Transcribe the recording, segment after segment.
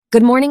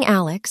Good morning,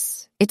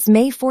 Alex. It's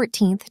May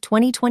 14th,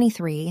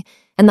 2023,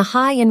 and the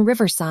high in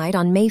Riverside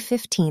on May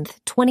 15th,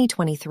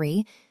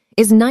 2023,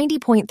 is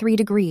 90.3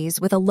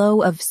 degrees with a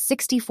low of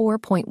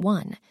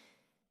 64.1.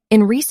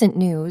 In recent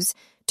news,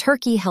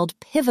 Turkey held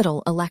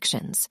pivotal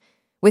elections,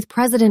 with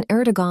President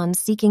Erdogan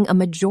seeking a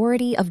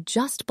majority of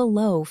just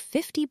below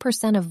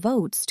 50% of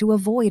votes to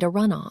avoid a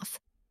runoff.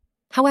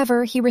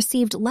 However, he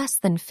received less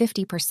than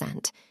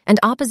 50%, and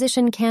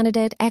opposition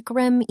candidate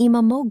Ekrem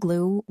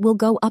İmamoğlu will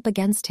go up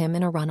against him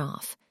in a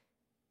runoff.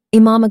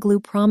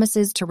 İmamoğlu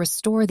promises to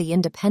restore the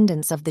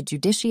independence of the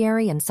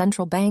judiciary and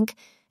central bank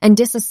and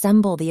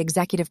disassemble the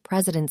executive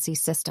presidency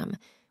system,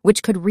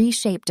 which could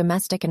reshape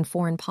domestic and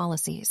foreign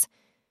policies.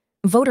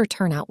 Voter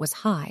turnout was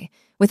high,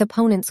 with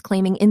opponents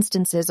claiming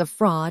instances of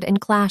fraud and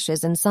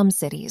clashes in some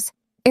cities.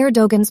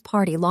 Erdogan's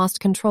party lost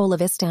control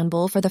of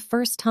Istanbul for the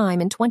first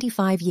time in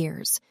 25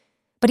 years.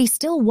 But he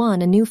still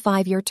won a new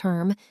 5-year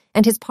term,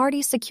 and his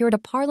party secured a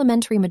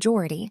parliamentary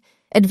majority,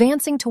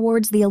 advancing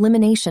towards the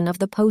elimination of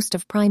the post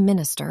of prime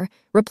minister,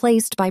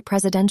 replaced by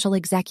presidential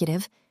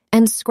executive,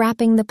 and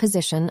scrapping the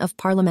position of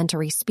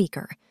parliamentary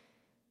speaker.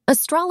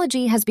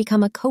 Astrology has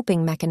become a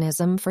coping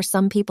mechanism for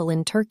some people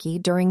in Turkey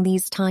during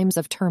these times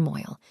of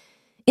turmoil.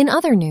 In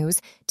other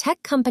news,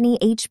 tech company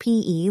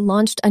HPE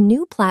launched a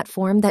new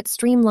platform that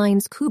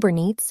streamlines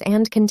Kubernetes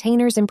and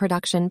containers in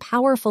production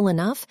powerful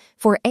enough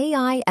for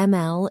AI,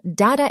 ML,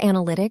 data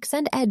analytics,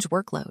 and edge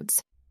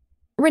workloads.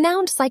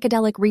 Renowned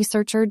psychedelic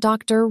researcher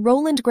Dr.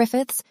 Roland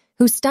Griffiths,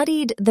 who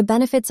studied the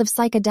benefits of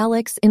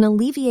psychedelics in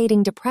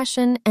alleviating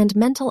depression and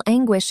mental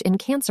anguish in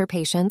cancer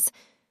patients,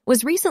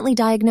 was recently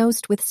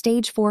diagnosed with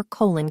stage 4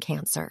 colon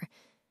cancer.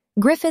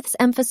 Griffiths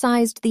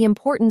emphasized the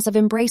importance of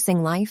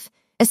embracing life,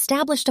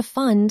 established a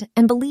fund,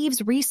 and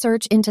believes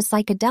research into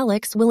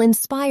psychedelics will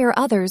inspire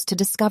others to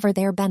discover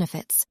their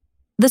benefits.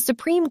 The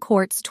Supreme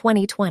Court's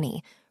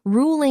 2020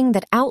 ruling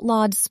that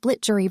outlawed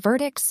split jury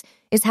verdicts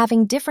is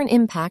having different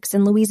impacts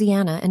in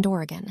Louisiana and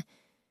Oregon.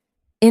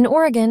 In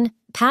Oregon,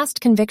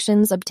 past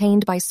convictions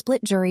obtained by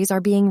split juries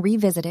are being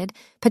revisited,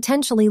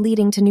 potentially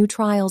leading to new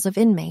trials of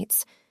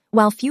inmates,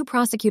 while few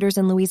prosecutors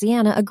in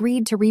Louisiana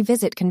agreed to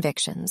revisit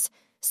convictions,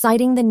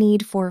 citing the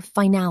need for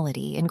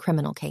finality in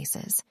criminal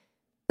cases.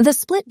 The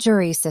split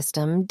jury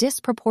system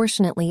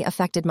disproportionately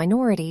affected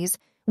minorities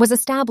was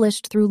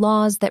established through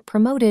laws that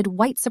promoted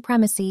white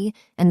supremacy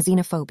and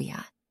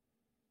xenophobia.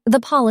 The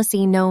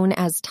policy known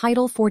as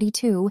Title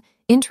 42,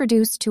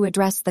 introduced to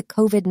address the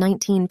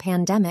COVID-19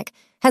 pandemic,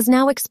 has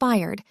now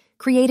expired,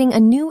 creating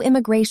a new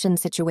immigration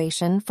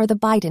situation for the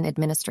Biden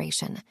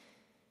administration.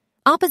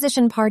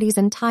 Opposition parties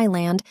in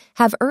Thailand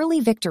have early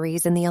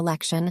victories in the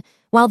election,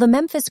 while the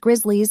Memphis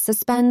Grizzlies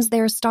suspends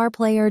their star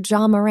player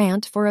Ja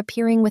Morant for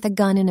appearing with a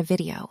gun in a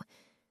video.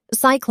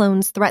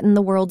 Cyclones threaten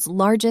the world's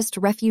largest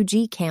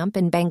refugee camp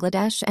in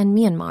Bangladesh and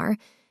Myanmar,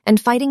 and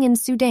fighting in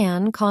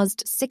Sudan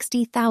caused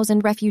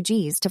 60,000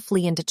 refugees to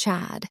flee into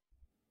Chad.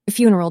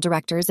 Funeral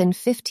directors in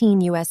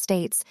 15 U.S.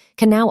 states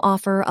can now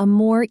offer a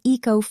more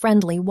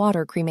eco-friendly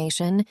water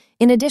cremation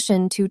in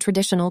addition to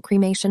traditional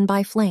cremation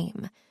by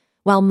flame,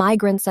 while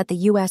migrants at the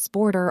U.S.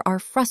 border are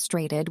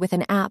frustrated with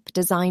an app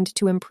designed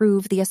to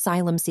improve the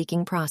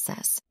asylum-seeking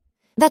process.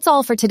 That's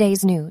all for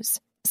today's news.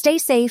 Stay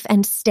safe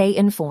and stay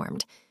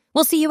informed.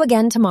 We'll see you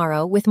again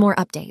tomorrow with more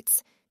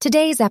updates.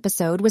 Today's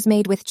episode was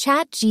made with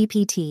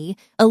ChatGPT,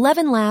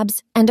 11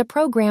 Labs, and a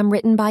program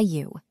written by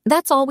you.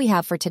 That's all we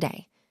have for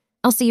today.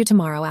 I'll see you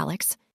tomorrow, Alex.